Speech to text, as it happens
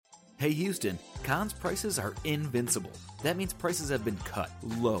Hey Houston, Conn's prices are invincible. That means prices have been cut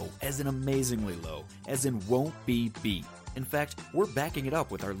low, as in amazingly low, as in won't be beat. In fact, we're backing it up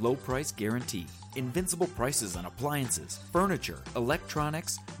with our low price guarantee. Invincible prices on appliances, furniture,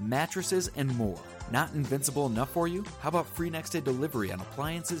 electronics, mattresses, and more. Not invincible enough for you? How about free next day delivery on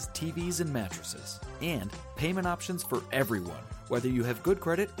appliances, TVs, and mattresses? And payment options for everyone, whether you have good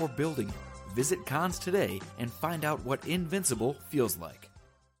credit or building it. Visit Conn's today and find out what invincible feels like.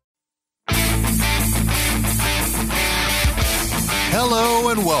 Hello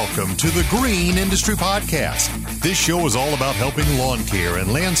and welcome to the Green Industry Podcast. This show is all about helping lawn care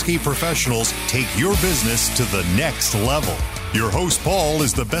and landscape professionals take your business to the next level. Your host, Paul,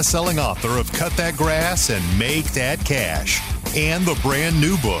 is the best-selling author of Cut That Grass and Make That Cash and the brand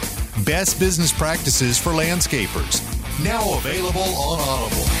new book, Best Business Practices for Landscapers, now available on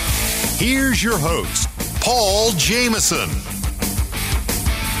Audible. Here's your host, Paul Jameson.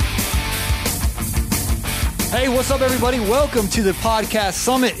 Hey, what's up, everybody? Welcome to the Podcast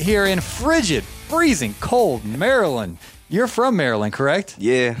Summit here in frigid, freezing cold Maryland. You're from Maryland, correct?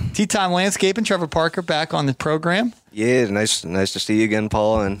 Yeah. Tea Time Landscaping, Trevor Parker back on the program. Yeah, nice to see you again,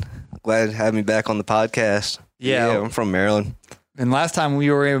 Paul, and glad to have me back on the podcast. Yeah, I'm from Maryland. And last time we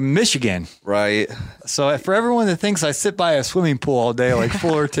were in Michigan. Right. So for everyone that thinks I sit by a swimming pool all day like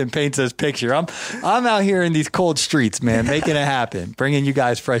Fullerton paints his picture, I'm out here in these cold streets, man, making it happen, bringing you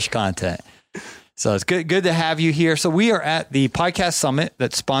guys fresh content. So it's good to have you here. So we are at the Podcast Summit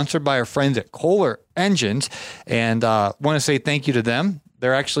that's sponsored by our friends at Kohler Engines, and want to say thank you to them.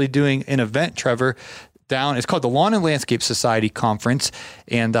 They're actually doing an event, Trevor, down. It's called the Lawn and Landscape Society Conference,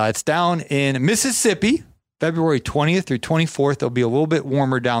 and it's down in Mississippi, February 20th through 24th. It'll be a little bit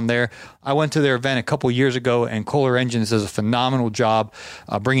warmer down there. I went to their event a couple years ago, and Kohler Engines does a phenomenal job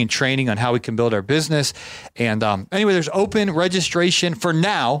bringing training on how we can build our business. And anyway, there's open registration for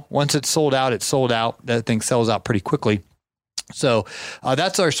now. Once it's sold out, it's sold out. That thing sells out pretty quickly. So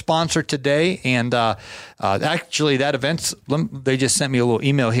that's our sponsor today. And actually, that event's, they just sent me a little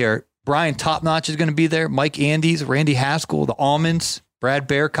email here. Brian Topnotch is going to be there. Mike Andes, Randy Haskell, the Almonds, Brad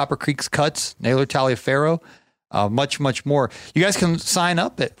Bear, Copper Creek's Cuts, Naylor Taliaferro, much, much more. You guys can sign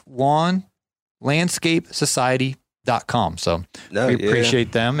up at lawnlandscapesociety.com. So we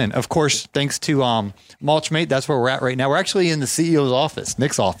appreciate them. And of course, thanks to Mulchmate, that's where we're at right now. We're actually in the CEO's office,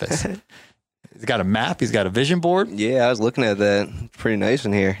 Nick's office. He's got a map. He's got a vision board. Yeah, I was looking at that. It's pretty nice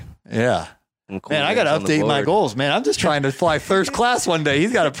in here. Yeah. Cool, man, I got to update my goals, man. I'm just trying to fly first class one day.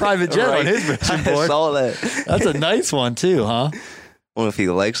 He's got a private jet on his vision board. I saw that. That's a nice one too, huh? I don't know if he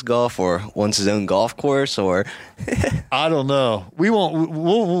likes golf or wants his own golf course or I don't know. We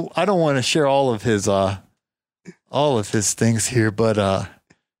won't. I don't want to share all of his things here, but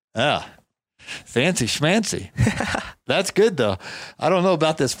fancy schmancy. That's good though. I don't know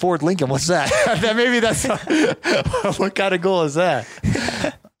about this Ford Lincoln. What's that? Maybe that's what kind of goal is that?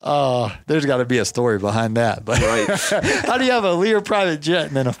 There's got to be a story behind that. But right. How do you have a Lear private jet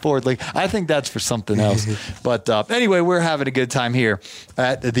and then a Ford Lincoln? I think that's for something else. But anyway, we're having a good time here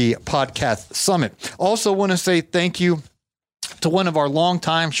at the Podcast Summit. Also want to say thank you to one of our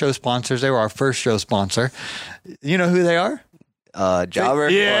longtime show sponsors. They were our first show sponsor. You know who they are? Jobber.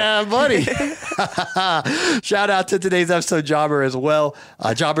 Yeah, buddy. Shout out to today's episode, Jobber, as well.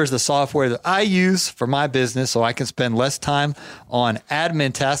 Jobber is the software that I use for my business so I can spend less time on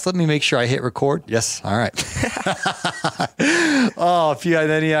admin tasks. Let me make sure I hit record. Yes. All right. Oh, if you had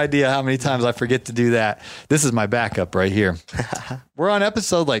any idea how many times I forget to do that, this is my backup right here. We're on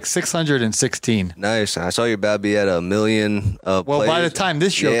episode like 616. Nice. I saw you're about to be at 1 million well, plays. by the time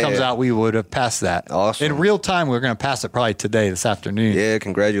this show comes out, we would have passed that. Awesome. In real time, we're going to pass it probably today, this afternoon. Yeah,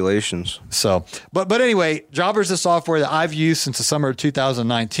 congratulations. So, but anyway, Jobber is the software that I've used since the summer of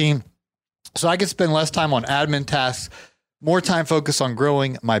 2019. So I can spend less time on admin tasks, more time focused on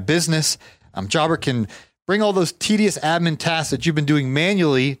growing my business. Jobber can bring all those tedious admin tasks that you've been doing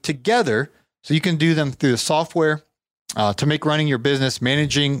manually together so you can do them through the software to make running your business,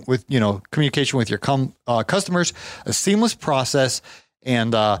 managing with, communication with your customers, a seamless process.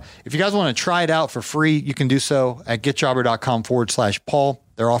 And if you guys want to try it out for free, you can do so at getjobber.com/Paul.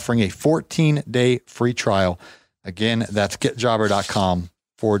 They're offering a 14-day free trial. Again, that's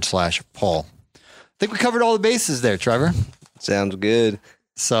getjobber.com/Paul. I think we covered all the bases there, Trevor. Sounds good.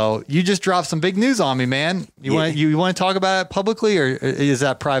 So you just dropped some big news on me, man. You want to talk about it publicly, or is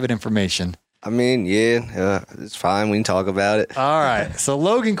that private information? I mean, it's fine. We can talk about it. All right. So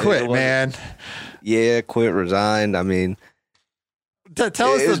Logan quit, man. Yeah, quit, resigned. I mean, tell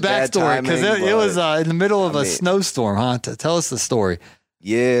us the backstory, because it was in the middle of a snowstorm, huh? Tell us the story.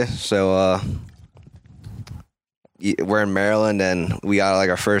 Yeah. So we're in Maryland, and we got like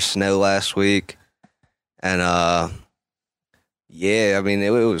our first snow last week. And yeah, I mean, it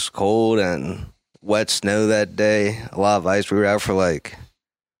was cold and wet snow that day. A lot of ice. We were out for like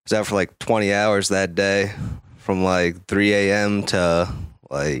 20 hours that day, from like 3 a.m. to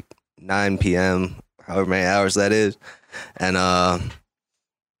like 9 p.m., however many hours that is. And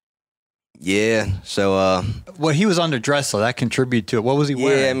yeah, so Well, he was underdressed, so that contributed to it. What was he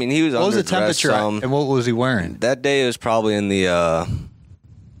wearing? yeah, I mean, he was What was the underdressed temperature some. and what was he wearing? That day it was probably in the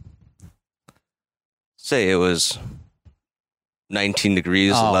say it was 19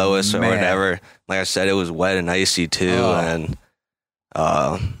 degrees Oh, lowest or man. whatever. Like I said, it was wet and icy too. Oh. And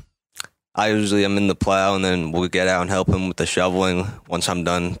I usually am in the plow, and then we'll get out and help him with the shoveling once I'm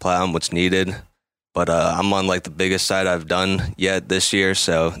done plowing what's needed. But I'm on like the biggest side I've done yet this year,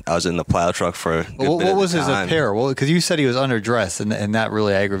 so I was in the plow truck for a good bit What of was the his time. apparel? Well, because you said he was underdressed, and that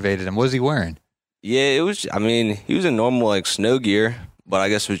really aggravated him. What was he wearing? Yeah, it was. I mean, he was in normal like snow gear, but I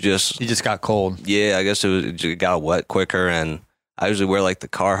guess it was just He just got cold. yeah. I guess it just got wet quicker, and I usually wear like the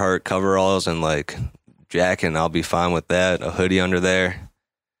Carhartt coveralls and like jacket, and I'll be fine with that. A hoodie under there,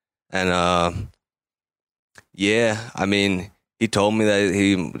 and yeah. I mean, he told me that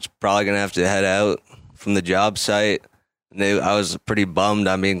he was probably gonna have to head out from the job site, and I was pretty bummed.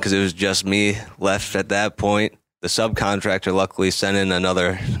 I mean, because it was just me left at that point. The subcontractor luckily sent in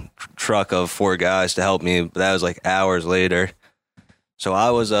another truck of 4 guys to help me, but that was like hours later. So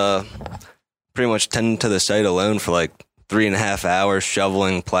I was pretty much tending to the site alone for like 3.5 hours,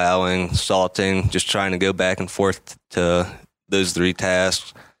 shoveling, plowing, salting, just trying to go back and forth to those 3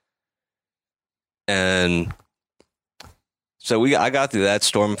 tasks. And so I got through that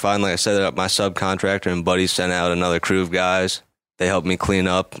storm fine. Like I said, my subcontractor and buddy sent out another crew of guys. They helped me clean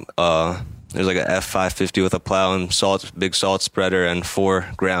up. There's like a F550 with a plow and big salt spreader and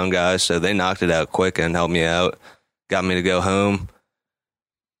 4 ground guys. So they knocked it out quick and helped me out. Got me to go home.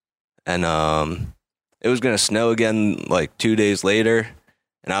 And it was going to snow again like 2 days later.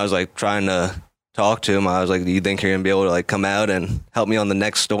 And I was like trying to talk to him. I was like, do you think you're going to be able to like come out and help me on the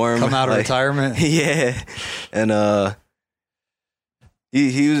next storm? Come out of like, retirement? Yeah. And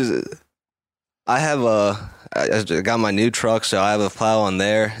he was, I got my new truck, so I have a plow on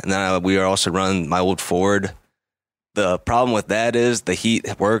there, and then we are also running my old Ford. The problem with that is the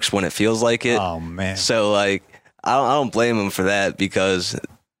heat works when it feels like it. Oh, man. So like, I don't blame him for that, because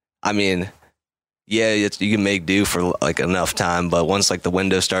I mean, yeah, you can make do for like enough time, but once like the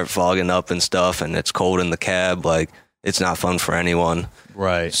windows start fogging up and stuff, and it's cold in the cab, like it's not fun for anyone.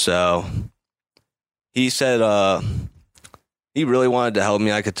 Right. So he said he really wanted to help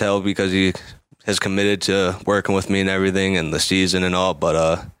me. I could tell, because he has committed to working with me and everything, and the season and all. But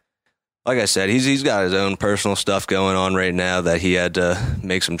like I said, he's got his own personal stuff going on right now that he had to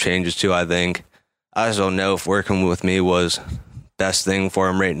make some changes to. I think I just don't know if working with me was best thing for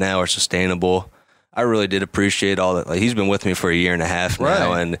him right now or sustainable. I really did appreciate all that. Like, he's been with me for 1.5 years now,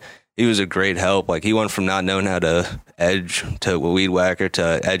 Right. and he was a great help. Like, he went from not knowing how to edge to weed whacker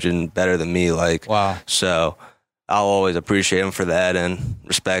to edging better than me. Like, Wow. So I'll always appreciate him for that and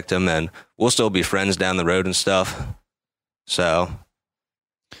respect him, and we'll still be friends down the road and stuff. So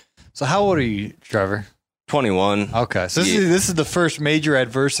how old are you, Trevor? 21. Okay. So Yeah. this is the first major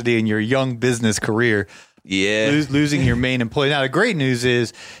adversity in your young business career. Yeah. Losing your main employee. Now, the great news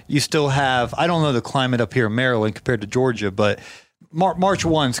is you still have, I don't know the climate up here in Maryland compared to Georgia, but March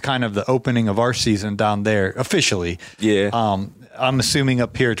 1's kind of the opening of our season down there officially. Yeah. I'm assuming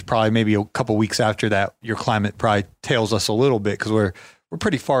up here it's probably maybe a couple weeks after that. Your climate probably tails us a little bit because we're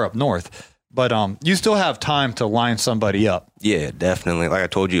pretty far up north. But you still have time to line somebody up. Yeah, definitely. Like I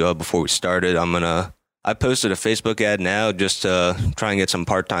told you before we started, I posted a Facebook ad now just to try and get some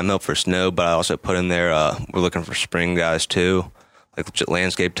part-time help for snow, but I also put in there, we're looking for spring guys too, like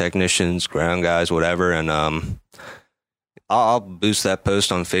landscape technicians, ground guys, whatever. And I'll boost that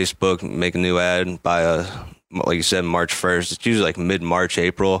post on Facebook, make a new ad by, like you said, March 1st. It's usually like mid-March,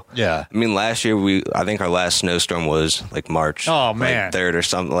 April. Yeah. I mean, last year, I think our last snowstorm was like March Oh, man. like 3rd or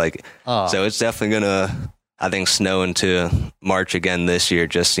something. Like, Oh. So it's definitely going to, I think, snow into March again this year.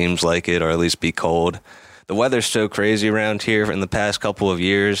 Just seems like it, or at least be cold. The weather's so crazy around here in the past couple of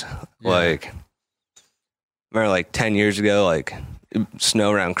years. Yeah. Like, I remember like 10 years ago, like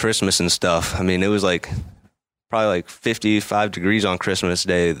snow around Christmas and stuff. I mean, it was like probably like 55 degrees on Christmas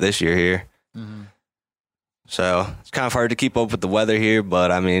Day this year here. Mm-hmm. So it's kind of hard to keep up with the weather here,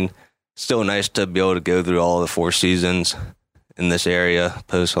 but I mean, still nice to be able to go through all the 4 seasons in this area,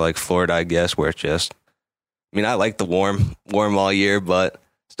 opposed to like Florida, I guess, where it's just, I mean, I like the warm all year, but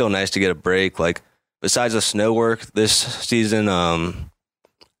still nice to get a break. Like, besides the snow work this season,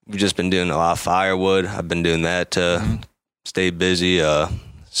 we've just been doing a lot of firewood. I've been doing that to stay busy,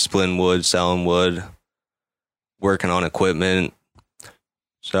 splitting wood, selling wood, working on equipment.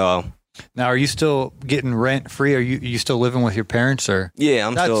 So now, are you still getting rent free? Are you still living with your parents, or? Yeah,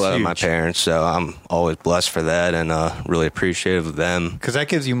 I'm That's still living with my huge. parents, so I'm always blessed for that and really appreciative of them. Because that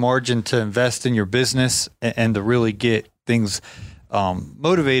gives you margin to invest in your business and to really get things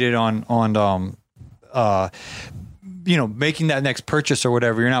motivated on making that next purchase or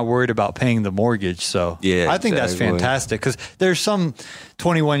whatever. You're not worried about paying the mortgage. So Yeah, I think that's exactly. fantastic, because there's some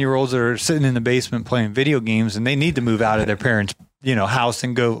 21-year-olds that are sitting in the basement playing video games, and they need to move out of their parents' house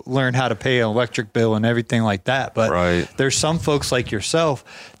and go learn how to pay an electric bill and everything like that. But Right. there's some folks like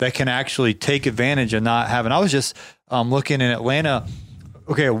yourself that can actually take advantage of not having. I was just looking in Atlanta.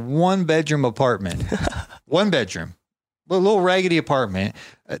 Okay, a 1-bedroom apartment, 1 bedroom, a little raggedy apartment.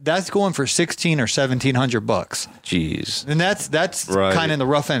 That's going for $1,600 or $1,700. Jeez. And that's Right. kind of in the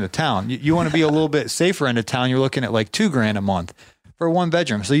rough end of town. You want to be a little bit safer end of town. You're looking at like $2,000 a month for 1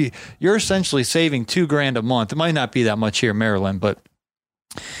 bedroom. So you're essentially saving $2,000 a month. It might not be that much here in Maryland, but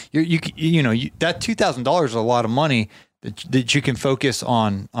that $2,000 is a lot of money that you can focus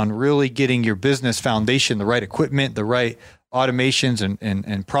on really getting your business foundation, the right equipment, the right automations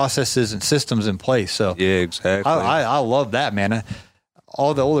and processes and systems in place. So Yeah, exactly. I love that, man.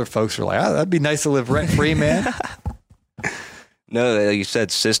 All the older folks are like, oh, that'd be nice to live rent free, man. No, like you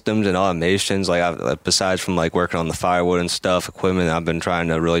said, systems and automations. Besides from like working on the firewood and stuff, equipment, I've been trying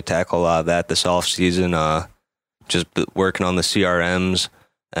to really tackle a lot of that this off season. Just working on the CRMs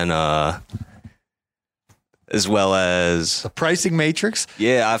and as well as The pricing matrix.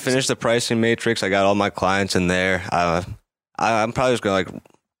 I finished the pricing matrix. I got all my clients in there. I'm probably just gonna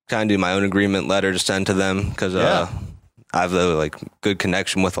kind of do my own agreement letter to send to them because Yeah. I have a good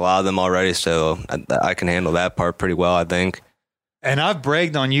connection with a lot of them already, so I can handle that part pretty well, I think. And I've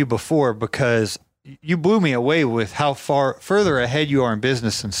bragged on you before because you blew me away with how far further ahead you are in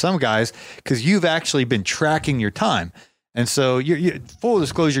business than some guys, because you've actually been tracking your time. And so you full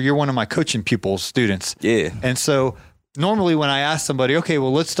disclosure, you're one of my coaching pupils, students. Yeah. And so normally when I ask somebody, okay,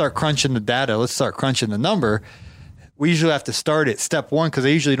 well, let's start crunching the data, let's start crunching the number, we usually have to start at step 1 because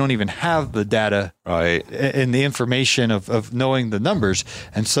they usually don't even have the data Right. and the information of knowing the numbers.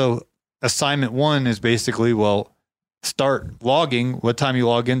 And so assignment 1 is basically, well, start logging what time you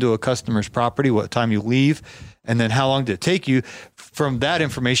log into a customer's property, what time you leave, and then how long did it take you. From that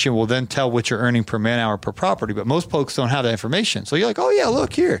information will then tell what you're earning per man hour per property. But most folks don't have that information. So you're like, oh yeah,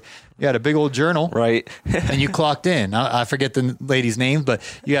 look here. You had a big old journal. Right. And you clocked in. I forget the lady's name, but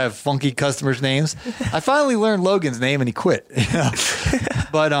you have funky customers' names. I finally learned Logan's name and he quit.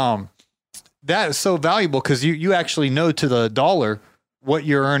 But that is so valuable because you actually know to the dollar what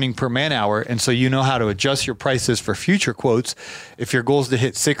you're earning per man hour. And so you know how to adjust your prices for future quotes. If your goal is to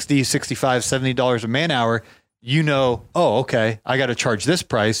hit $60, $65, $70 a man hour, you know, oh, okay, I got to charge this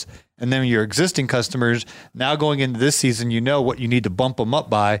price. And then your existing customers, now going into this season, you know what you need to bump them up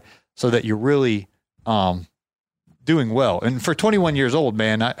by so that you're really doing well. And for 21 years old,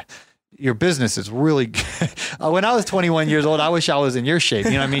 man, your business is really when I was 21 years old, I wish I was in your shape.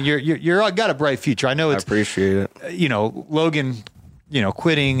 You know what I mean? You're got a bright future. I know I it's, appreciate it. Logan,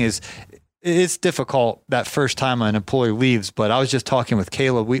 quitting it's difficult that first time an employee leaves, but I was just talking with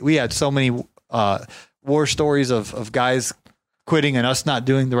Caleb. We had so many war stories of guys quitting and us not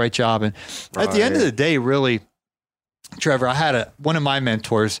doing the right job. And at the end of the day, really, Trevor, I had one of my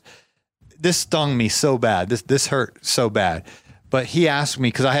mentors. This stung me so bad. This hurt so bad. But he asked me,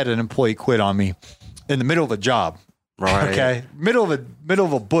 because I had an employee quit on me in the middle of a job. Right. Okay. Middle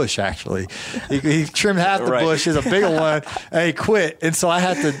of a bush, actually. He trimmed half the Right. bush, is a bigger one, and he quit. And so I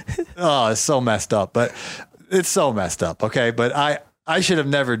had to, it's so messed up. But it's so messed up. Okay. But I should have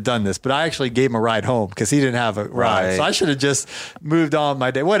never done this, but I actually gave him a ride home because he didn't have a ride. Right. So I should have just moved on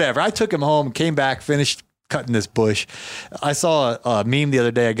my day. Whatever. I took him home, came back, finished cutting this bush. I saw a meme the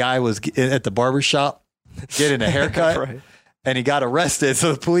other day. A guy was at the barber shop getting a haircut. Right. And he got arrested.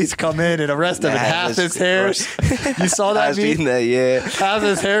 So the police come in and arrest him, and half his hair. You saw that I was meme? reading that, yeah. Half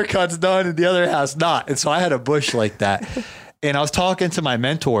his haircut's done and the other half's not. And so I had a bush like that. And I was talking to my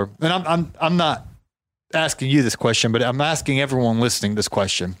mentor, and I'm not asking you this question, but I'm asking everyone listening this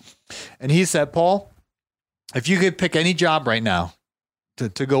question. And he said, Paul, if you could pick any job right now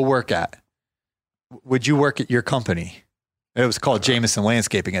to go work at, would you work at your company? It was called Jameson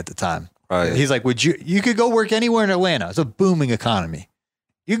Landscaping at the time. Right. He's like, you could go work anywhere in Atlanta. It's a booming economy.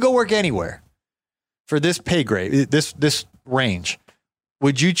 You can go work anywhere for this pay grade, this range.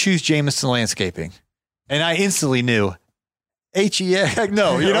 Would you choose Jameson Landscaping? And I instantly knew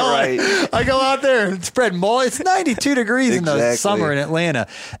No, you know, Right. I go out there and spread mulch. It's 92 degrees in the Exactly. summer in Atlanta.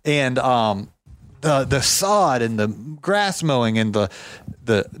 And the sod and the grass mowing and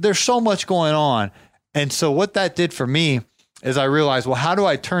there's so much going on. And so what that did for me is I realized, well, how do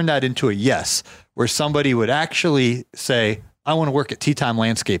I turn that into a yes, where somebody would actually say, I want to work at Tea Time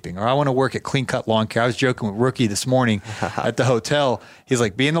Landscaping, or I want to work at Clean Cut Lawn Care. I was joking with Rookie this morning at the hotel. He's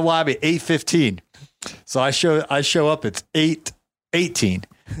like, be in the lobby at 8:15. So I show up, it's 8:18.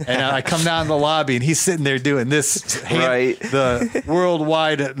 And I come down to the lobby and he's sitting there doing this, Right. the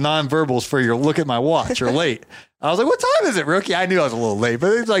worldwide nonverbals for your look at my watch, you're late. I was like, what time is it, Rookie? I knew I was a little late,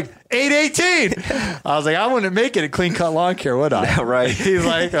 but it's like 8:18. I was like, I wouldn't make it at Clean Cut Lawn Care, would I? Right. He's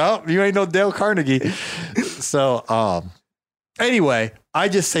like, oh, you ain't no Dale Carnegie. So, anyway, I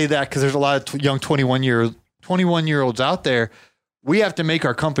just say that because there's a lot of young 21-year-olds out there. We have to make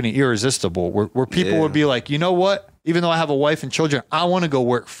our company irresistible where people would be like, you know what? Even though I have a wife and children, I want to go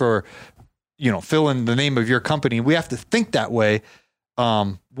work for, fill in the name of your company. We have to think that way.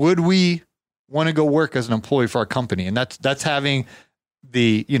 Would we want to go work as an employee for our company? And that's having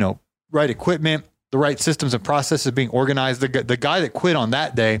the, right equipment, the right systems and processes being organized. The guy that quit on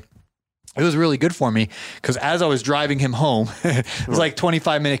that day, it was really good for me because as I was driving him home, it was like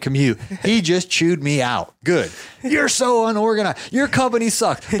 25-minute commute. He just chewed me out. Good. You're so unorganized. Your company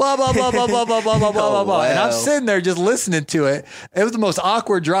sucks. Blah, blah, blah, blah, blah, blah, blah, blah, blah, blah. And I'm sitting there just listening to it. It was the most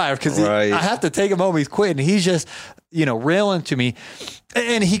awkward drive because I have to take him home. He's quitting. He's just, railing to me.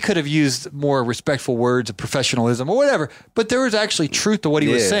 And he could have used more respectful words of professionalism or whatever. But there was actually truth to what he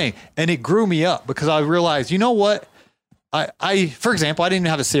was saying. And it grew me up because I realized, you know what? I, for example, I didn't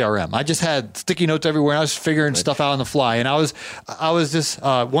even have a CRM. I just had sticky notes everywhere. And I was figuring stuff out on the fly. And I was just,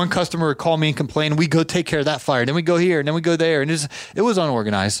 one customer would call me and complain. We go take care of that fire. Then we go here and then we go there. And it was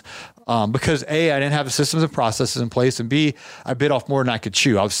unorganized. Because A, I didn't have the systems and processes in place. And B, I bit off more than I could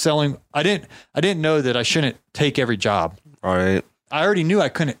chew. I was selling. I didn't know that I shouldn't take every job. All right. I already knew I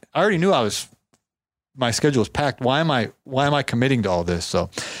couldn't. I already knew my schedule was packed. Why am I committing to all this? So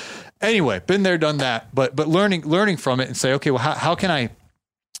anyway, been there, done that, but learning from it and say, okay, well, how can I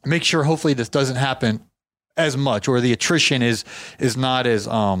make sure hopefully this doesn't happen as much or the attrition is not as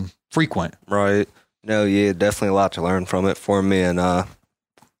frequent. Right. No, yeah, definitely a lot to learn from it for me. And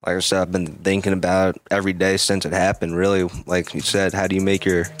like I said, I've been thinking about it every day since it happened. Really, like you said, how do you make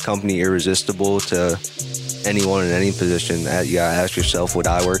your company irresistible to anyone in any position? You gotta ask yourself, would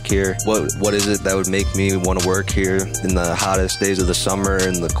I work here? What is it that would make me want to work here in the hottest days of the summer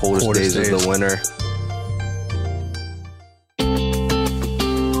and the coldest days of the winter?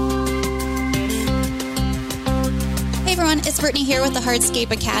 Hey everyone, it's Brittany here with the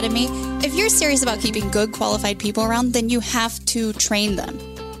Hardscape Academy. If you're serious about keeping good qualified people around, then you have to train them.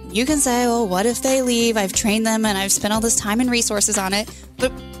 You can say, well, what if they leave? I've trained them and I've spent all this time and resources on it.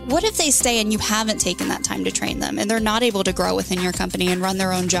 But what if they stay and you haven't taken that time to train them and they're not able to grow within your company and run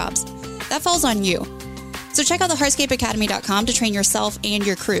their own jobs? That falls on you. So check out the hardscapeacademy.com to train yourself and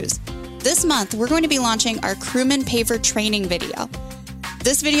your crews. This month, we're going to be launching our Crewman Paver training video.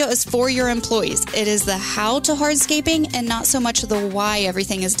 This video is for your employees. It is the how to hardscaping and not so much the why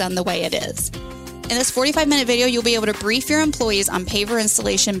everything is done the way it is. In this 45-minute video, you'll be able to brief your employees on paver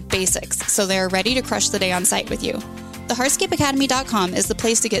installation basics so they're ready to crush the day on site with you. The hardscapeacademy.com is the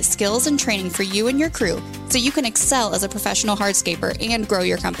place to get skills and training for you and your crew so you can excel as a professional hardscaper and grow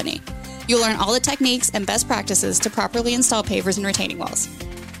your company. You'll learn all the techniques and best practices to properly install pavers and retaining walls.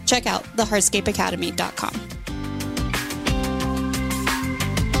 Check out thehardscapeacademy.com.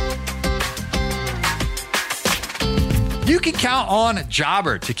 You can count on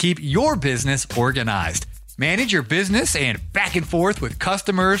Jobber to keep your business organized. Manage your business and back and forth with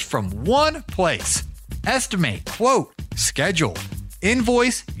customers from one place. Estimate, quote, schedule,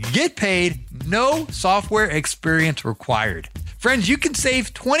 invoice, get paid, no software experience required. Friends, you can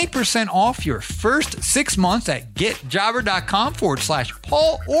save 20% off your first 6 months at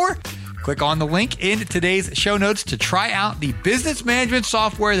getjobber.com/Paul or click on the link in today's show notes to try out the business management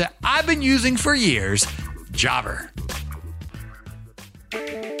software that I've been using for years, Jobber.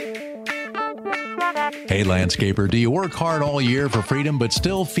 Hey, landscaper, do you work hard all year for freedom but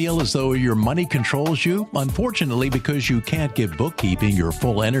still feel as though your money controls you? Unfortunately, because you can't give bookkeeping your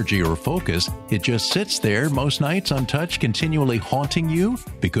full energy or focus, it just sits there most nights untouched, continually haunting you?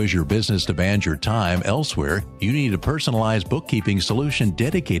 Because your business demands your time elsewhere, you need a personalized bookkeeping solution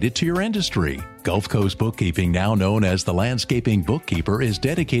dedicated to your industry. Gulf Coast Bookkeeping, now known as the Landscaping Bookkeeper, is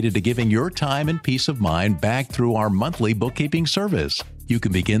dedicated to giving your time and peace of mind back through our monthly bookkeeping service. You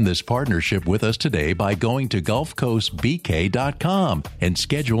can begin this partnership with us today by going to GulfCoastBK.com and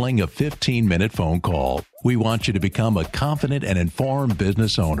scheduling a 15-minute phone call. We want you to become a confident and informed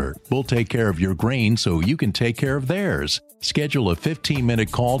business owner. We'll take care of your grain so you can take care of theirs. Schedule a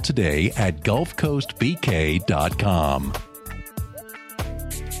 15-minute call today at GulfCoastBK.com.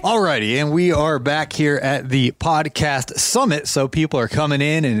 Alrighty, and we are back here at the podcast summit. So people are coming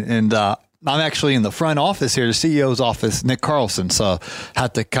in, and I'm actually in the front office here, the CEO's office, Nick Carlson. So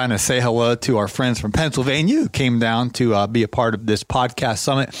had to kind of say hello to our friends from Pennsylvania who came down to be a part of this podcast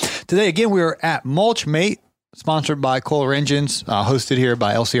summit. Today, again, we are at Mulchmate, sponsored by Kohler Engines, hosted here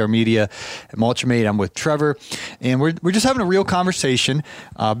by LCR Media at Mulchmate. I'm with Trevor, and we're just having a real conversation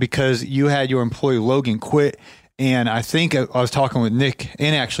because you had your employee Logan quit. And I think I was talking with Nick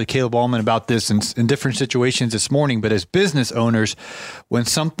and actually Caleb Allman about this in different situations this morning. But as business owners, when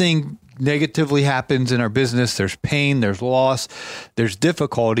something negatively happens in our business, there's pain, there's loss, there's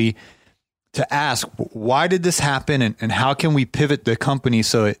difficulty, to ask, why did this happen, and how can we pivot the company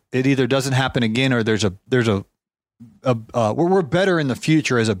so it either doesn't happen again, or we're better in the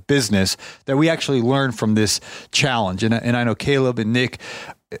future as a business, that we actually learn from this challenge. And I know Caleb and Nick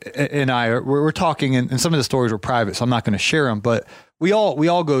and we're talking, and some of the stories were private, so I'm not going to share them, but we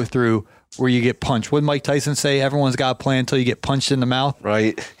all go through where you get punched. What did Mike Tyson say? Everyone's got a plan until you get punched in the mouth.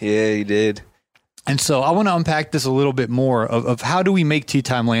 Right. Yeah, he did. And so I want to unpack this a little bit more of how do we make Tea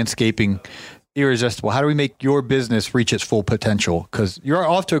Time Landscaping irresistible? How do we make your business reach its full potential? Because you're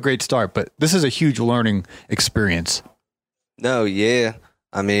off to a great start, but this is a huge learning experience. No, yeah.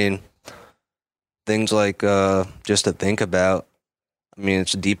 I mean, things like just to think about. I mean,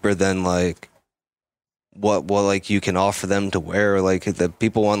 it's deeper than like what like you can offer them to wear. Like the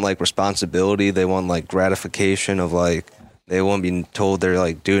people want like responsibility. They want like gratification of like, they want to be told they're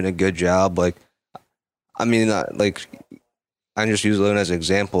like doing a good job. Like, I mean, like I just use Logan as an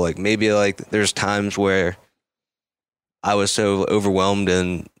example. Like maybe like there's times where I was so overwhelmed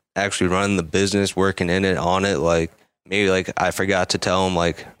in actually running the business, working in it, on it. Like maybe like I forgot to tell them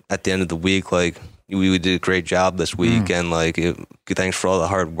like at the end of the week, like we did a great job this week, and like thanks for all the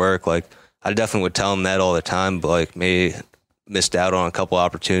hard work. Like I definitely would tell them that all the time, but like maybe missed out on a couple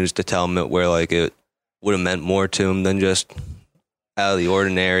opportunities to tell them it where like it would have meant more to them than just out of the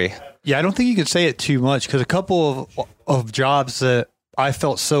ordinary. Yeah, I don't think you can say it too much, because a couple of jobs that I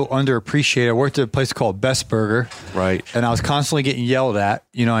felt so underappreciated. I worked at a place called Best Burger, right? And I was constantly getting yelled at.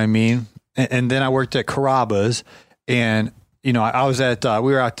 You know what I mean? And then I worked at Carrabba's, and you know, I was at,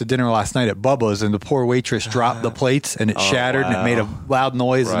 we were out to dinner last night at Bubba's, and the poor waitress dropped the plates and it shattered, and it made a loud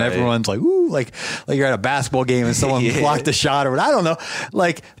noise, and everyone's like, ooh, like you're at a basketball game and someone blocked a shot, or I don't know,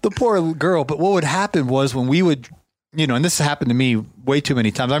 like the poor girl. But what would happen was when we would, you know, and this happened to me way too many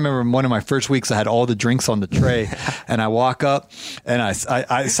times. I remember one of my first weeks, I had all the drinks on the tray, and I walk up and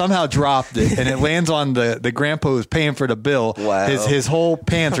I somehow dropped it, and it lands on the grandpa who's paying for the bill. Wow. His whole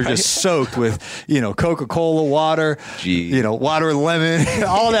pants are just soaked with, you know, Coca-Cola, water, you know, water, lemon,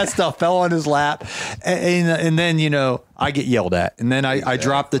 all that stuff fell on his lap. And then, you know, I get yelled at, and then I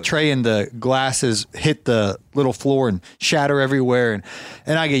drop the tray, and the glasses hit the little floor and shatter everywhere,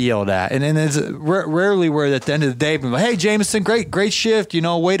 and I get yelled at. And it's rarely where at the end of the day, I'm like, hey, Jameson, great shift, you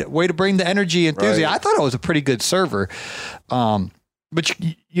know, way to bring the energy, enthusiasm. Right. I thought I was a pretty good server, but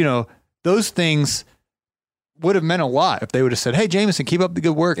you know, those things would have meant a lot if they would have said, hey, Jameson, keep up the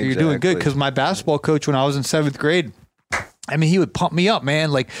good work. Exactly. You're doing good. Because my basketball coach, when I was in 7th grade, I mean, he would pump me up,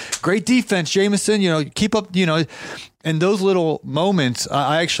 man. Like, great defense, Jameson. You know, keep up. You know, and those little moments.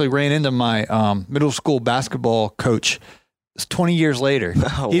 I actually ran into my middle school basketball coach 20 years later. He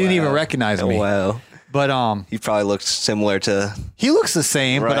didn't even recognize me. Wow. But he probably looks similar to. He looks the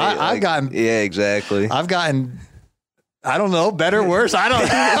same, right, but I've gotten. Yeah, exactly. I've gotten. I don't know, better, worse. I don't.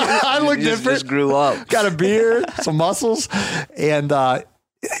 I look different. Just grew up. Got a beard, some muscles, and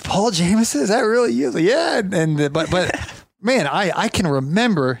Paul Jameson. Is that really you? Yeah, but. Man, I can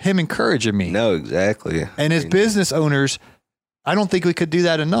remember him encouraging me. No, exactly. And as business owners, I don't think we could do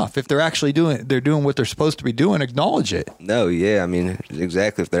that enough. If they're actually doing what they're supposed to be doing, acknowledge it. No, yeah, I mean,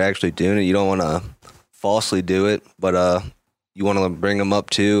 exactly. If they're actually doing it, you don't want to falsely do it, but you want to bring them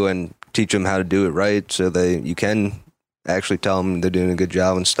up too and teach them how to do it right, so you can actually tell them they're doing a good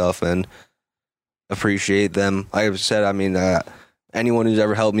job and stuff, and appreciate them. Like I've said, I mean, anyone who's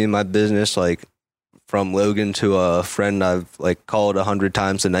ever helped me in my business, like, from Logan to a friend I've like called 100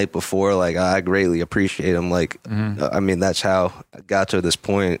 times the night before, like I greatly appreciate him. Like, I mean, that's how I got to this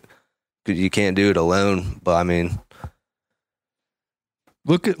point, because you can't do it alone. But I mean,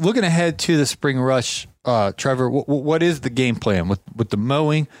 looking ahead to the spring rush, Trevor, what is the game plan with the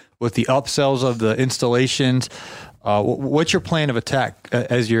mowing, with the upsells of the installations? What's your plan of attack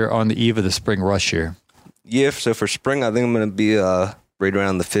as you're on the eve of the spring rush here? Yeah, so for spring, I think I'm going to be right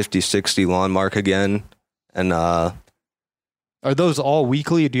around the 50, 60 lawn mark again. And are those all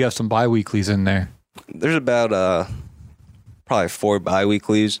weekly, or do you have some bi-weeklies in there? There's about probably 4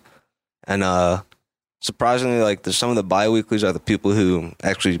 bi-weeklies. And surprisingly, like some of the bi-weeklies are the people who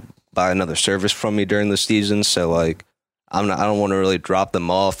actually buy another service from me during the season. So like I don't want to really drop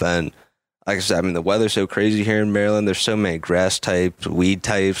them off. And like I said, I mean, the weather's so crazy here in Maryland. There's so many grass types, weed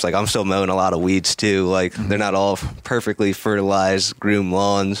types. Like I'm still mowing a lot of weeds too. Like they're not all perfectly fertilized, groomed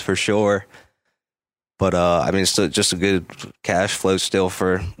lawns for sure. But I mean, it's still just a good cash flow still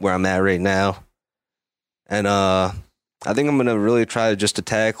for where I'm at right now. And I think I'm gonna really try to just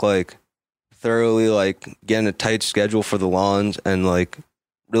attack like thoroughly, like getting a tight schedule for the lawns and like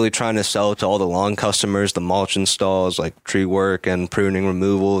really trying to sell to all the lawn customers, the mulch installs, like tree work and pruning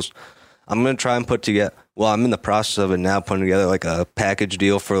removals. I'm going to try and put together, well, I'm in the process of it now, putting together like a package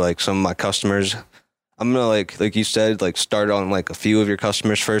deal for like some of my customers. I'm going to like you said, like start on like a few of your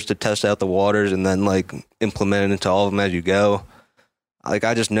customers first to test out the waters and then like implement it into all of them as you go. Like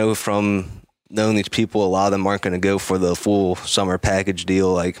I just know from knowing these people, a lot of them aren't going to go for the full summer package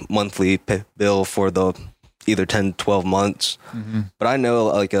deal, like monthly bill for the either 10 to 12 months. Mm-hmm. But I know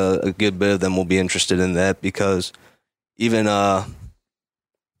like a good bit of them will be interested in that because even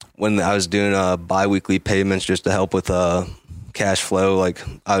when I was doing bi-weekly payments just to help with cash flow, like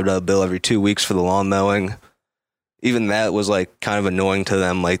I would bill every 2 weeks for the lawn mowing. Even that was like kind of annoying to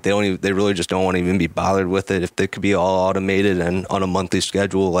them. Like they really just don't want to even be bothered with it. If they could be all automated and on a monthly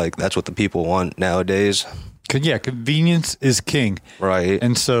schedule, like that's what the people want nowadays. Yeah, convenience is king. Right.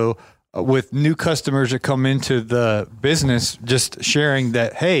 And so with new customers that come into the business, just sharing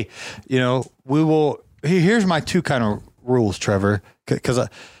that, hey, you know, here's my 2 kind of rules, Trevor, because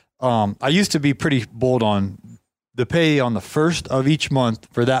I used to be pretty bold on the pay on the first of each month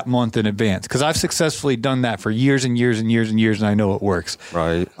for that month in advance, because I've successfully done that for years and years and years and years, and I know it works.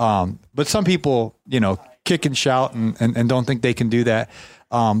 Right. But some people, you know, kick and shout and don't think they can do that.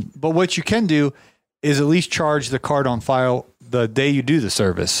 But what you can do is at least charge the card on file the day you do the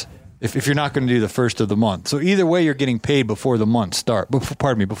service, if you're not going to do the first of the month. So either way, you're getting paid before the month start.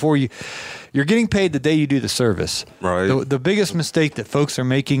 Before you're getting paid the day you do the service. Right. The biggest mistake that folks are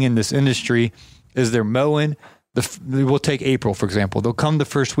making in this industry is they're mowing. We'll take April, for example. They'll come the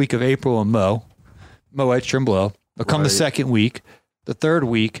first week of April and mow extra and blow. They'll come the second week, the third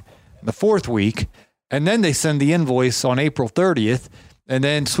week, the fourth week, and then they send the invoice on April 30th. And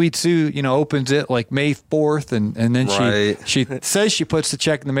then Sweet Sue, you know, opens it like May 4th, and then she says she puts the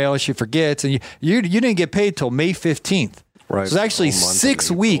check in the mail and she forgets, and you didn't get paid till May 15th. Right. So it's actually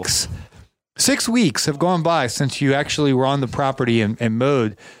 6 weeks. 6 weeks have gone by since you actually were on the property and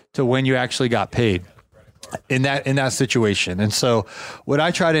mowed to when you actually got paid in that situation. And so what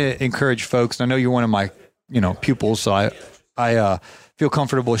I try to encourage folks, and I know you're one of my, you know, pupils, so I feel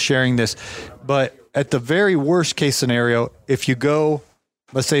comfortable sharing this, but at the very worst case scenario, if you go,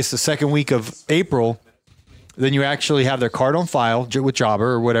 let's say it's the second week of April, then you actually have their card on file with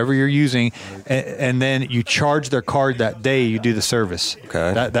Jobber or whatever you're using, and then you charge their card that day you do the service.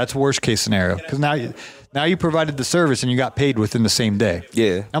 Okay. That's worst case scenario, because now you provided the service and you got paid within the same day.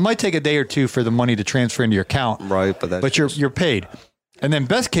 Yeah. It might take a day or two for the money to transfer into your account. Right, but you're paid. And then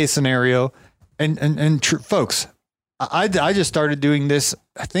best case scenario, folks, I just started doing this,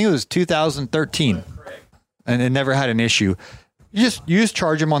 I think it was 2013, and it never had an issue. You just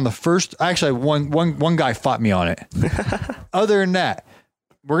charge them on the first. Actually, one guy fought me on it. Other than that,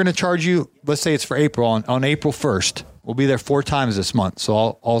 we're going to charge you. Let's say it's for April on April 1st. We'll be there 4 times this month,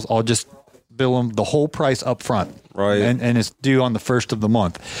 so I'll just bill them the whole price up front. Right. And it's due on the first of the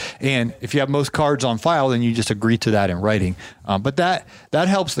month. And if you have most cards on file, then you just agree to that in writing. But that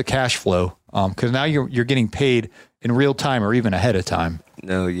helps the cash flow because now you're getting paid in real time or even ahead of time.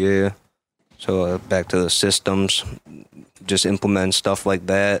 No, yeah. So back to the systems, just implement stuff like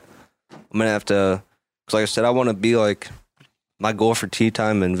that. I'm going to have to, because like I said, I want to be like, my goal for Tea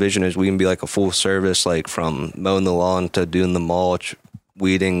Time and Vision is we can be like a full service, like from mowing the lawn to doing the mulch,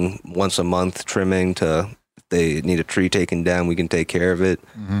 weeding once a month, trimming to if they need a tree taken down, we can take care of it.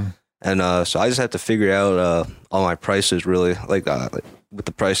 Mm-hmm. And so I just have to figure out all my prices really, like with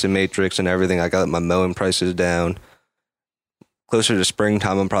the pricing matrix and everything. I got my mowing prices down. Closer to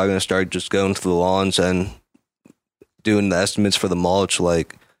springtime, I'm probably going to start just going to the lawns and doing the estimates for the mulch,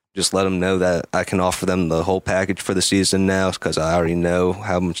 like just let them know that I can offer them the whole package for the season now because I already know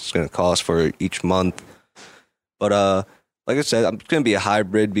how much it's going to cost for each month. But like I said, I'm going to be a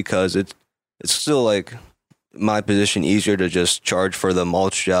hybrid because it's still like my position easier to just charge for the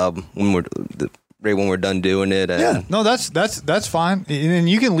mulch job when right when we're done doing it. And Yeah, no, that's fine. And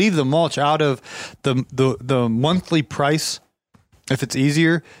you can leave the mulch out of the monthly price if it's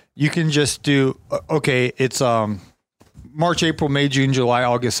easier. You can just do it's March, April, May, June, July,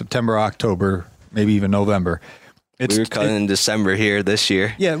 August, September, October, maybe even November. We were cutting in December here this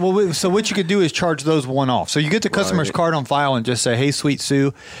year. Yeah, well, so what you could do is charge those one off. So you get the customer's card on file and just say, "Hey, Sweet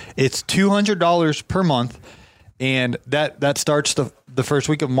Sue, it's $200 per month," and that starts the first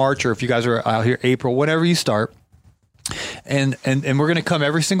week of March, or if you guys are out here, April, whenever you start. And we're going to come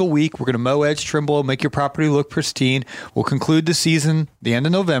every single week. We're going to mow, edge, trim, blow, make your property look pristine. We'll conclude the season the end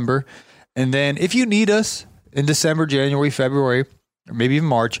of November, and then if you need us in December, January, February, or maybe even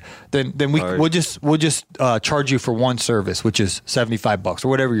March, then we'll just charge you for one service, which is $75 or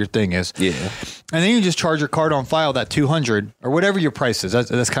whatever your thing is. Yeah, and then you just charge your card on file that $200 or whatever your price is.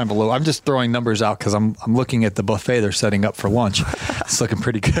 That's kind of a low. I'm just throwing numbers out because I'm looking at the buffet they're setting up for lunch. It's looking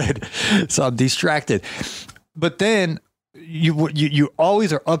pretty good, so I'm distracted. But then you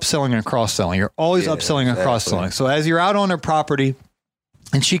always are upselling and cross-selling. You're always upselling and cross-selling. So as you're out on her property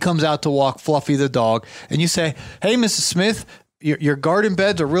and she comes out to walk Fluffy the dog, and you say, "Hey, Mrs. Smith, your garden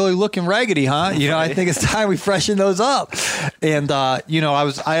beds are really looking raggedy, huh? I think it's time we freshen those up." And I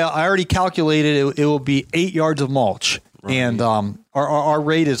already calculated it will be 8 yards of mulch. Right. And our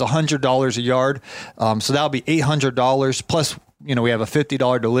rate is $100 a yard. So that'll be $800 plus, we have a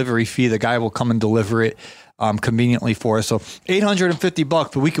 $50 delivery fee. The guy will come and deliver it conveniently for us. So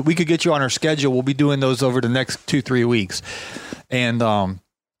 $850, but we could get you on our schedule. We'll be doing those over the next 2-3 weeks. And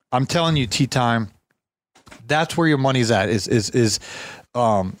I'm telling you, Tea Time, that's where your money's at is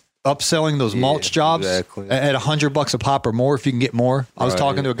upselling those mulch jobs at $100 a pop or more if you can get more. I was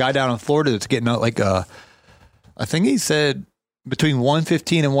talking to a guy down in Florida that's getting I think he said between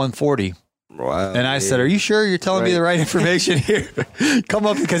 $115 and $140. Wow. And I said, "Are you sure you're telling me the right information here?" Come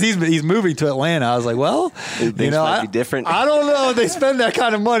up, because he's moving to Atlanta. I was like, "Well, things might be different. I don't know if they spend that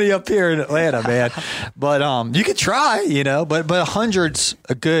kind of money up here in Atlanta, man. But you could try, But 100's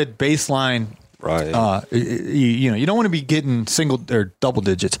a good baseline. Right. You don't want to be getting single or double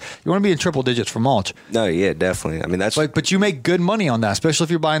digits. You want to be in triple digits for mulch. No, yeah, definitely. I mean, that's but you make good money on that, especially if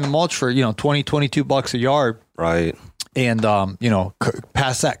you're buying the mulch for $20-$22 a yard. Right. And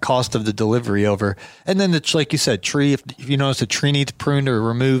pass that cost of the delivery over. And then like you said, tree. If you notice a tree needs pruned or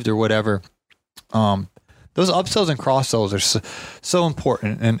removed or whatever, those upsells and cross sells are so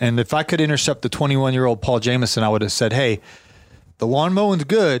important. And if I could intercept the 21-year-old Paul Jameson, I would have said, "Hey, the lawn mowing's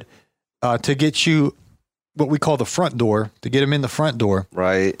good to get you what we call the front door, to get him in the front door.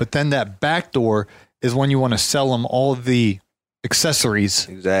 Right. But then that back door is when you want to sell him all of the accessories.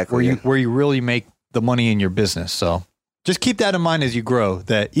 Exactly. Where you really make the money in your business. So just keep that in mind as you grow,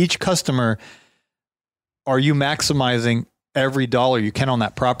 that each customer, are you maximizing every dollar you can on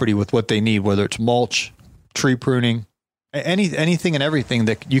that property with what they need, whether it's mulch, tree pruning, anything and everything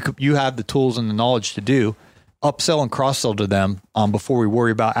that you have the tools and the knowledge to do. Upsell and cross-sell to them before we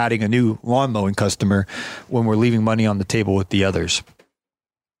worry about adding a new lawn mowing customer when we're leaving money on the table with the others.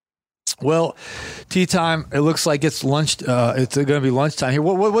 Well, Tea Time, it looks like it's lunch. It's going to be lunchtime here.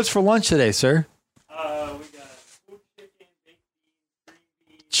 What's for lunch today, sir? We got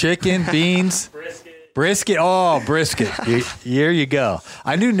chicken, beans, brisket. Oh, brisket. Here you go.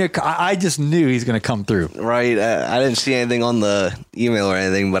 I knew Nick. I just knew he's going to come through. Right. I didn't see anything on the email or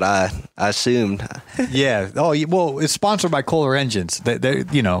anything, but I assumed. Yeah. Oh, well, it's sponsored by Kohler Engines. They're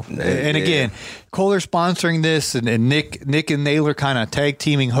and again, Kohler sponsoring this, and Nick and Naylor kind of tag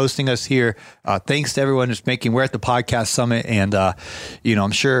teaming, hosting us here. Thanks to everyone who's making. We're at the podcast summit, and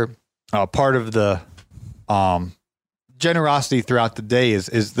I'm sure part of the generosity throughout the day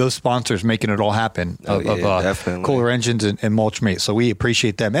is those sponsors making it all happen of Kohler Engines and Mulchmate. So we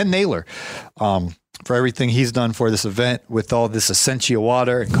appreciate them, and Naylor for everything he's done for this event with all this Essentia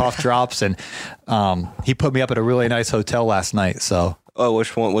water and cough drops. And he put me up at a really nice hotel last night. So,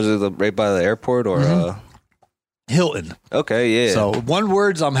 which one was it? Right by the airport or Hilton? Okay, yeah. So one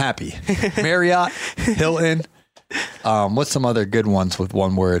words, I'm happy. Marriott, Hilton. What's some other good ones with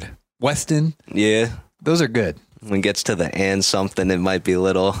one word? Westin. Yeah, those are good. When it gets to the and something, it might be a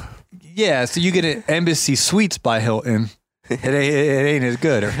little. Yeah, so you get an Embassy Suites by Hilton. It ain't as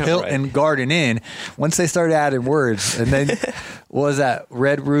good. Or Hilton right. Garden Inn. Once they start adding words, and then what was that?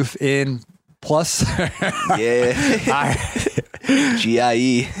 Red Roof Inn Plus? Yeah.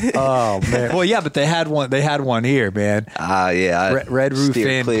 GIE. Oh man. Well, yeah, but they had one here, man. Yeah. Red Roof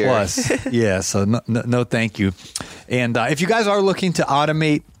Inn Plus. Yeah. So no, thank you. And if you guys are looking to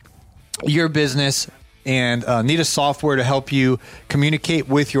automate your business and need a software to help you communicate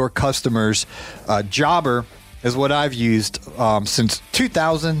with your customers, Jobber is what I've used since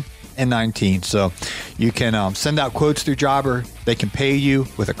 2008. and 19. So you can send out quotes through Jobber. They can pay you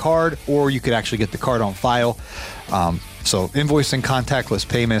with a card, or you could actually get the card on file. So invoicing, contactless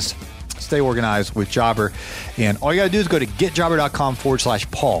payments. Stay organized with Jobber. And all you got to do is go to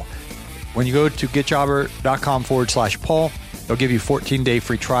getjobber.com/Paul. When you go to getjobber.com/Paul, they'll give you a 14-day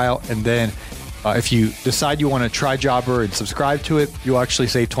free trial. And then if you decide you want to try Jobber and subscribe to it, you'll actually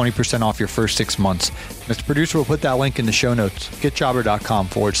save 20% off your first 6 months. Mr. Producer will put that link in the show notes.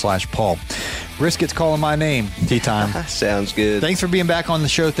 Getjobber.com/Paul. Brisket's calling my name. Tea time. Sounds good. Thanks for being back on the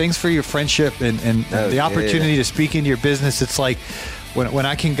show. Thanks for your friendship and the opportunity to speak into your business. It's like when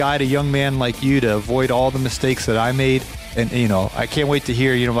I can guide a young man like you to avoid all the mistakes that I made. And, I can't wait to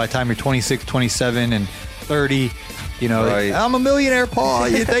hear, by the time you're 26, 27, and 30, right. I'm a millionaire, Paul.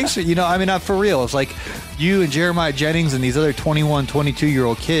 Thanks for, not for real. It's like you and Jeremiah Jennings and these other 21,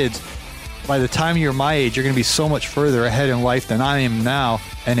 22-year-old kids, by the time you're my age, you're going to be so much further ahead in life than I am now.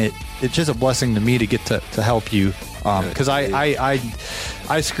 And it's just a blessing to me to get to help you. Because I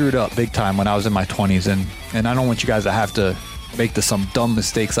screwed up big time when I was in my 20s. And I don't want you guys to have to make some dumb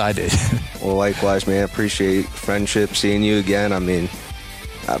mistakes I did. Well, likewise, man. I appreciate friendship, seeing you again. I mean,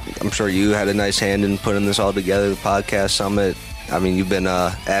 I'm sure you had a nice hand in putting this all together, the podcast summit. I mean, you've been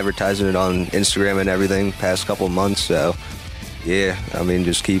advertising it on Instagram and everything past couple of months. So, yeah, I mean,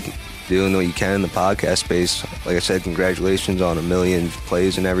 just keep doing what you can in the podcast space. Like I said, congratulations on 1 million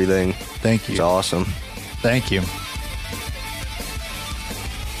plays and everything. Thank you. It's awesome. Thank you.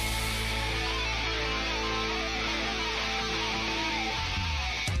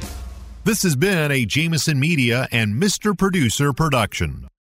 This has been a Jameson Media and Mr. Producer production.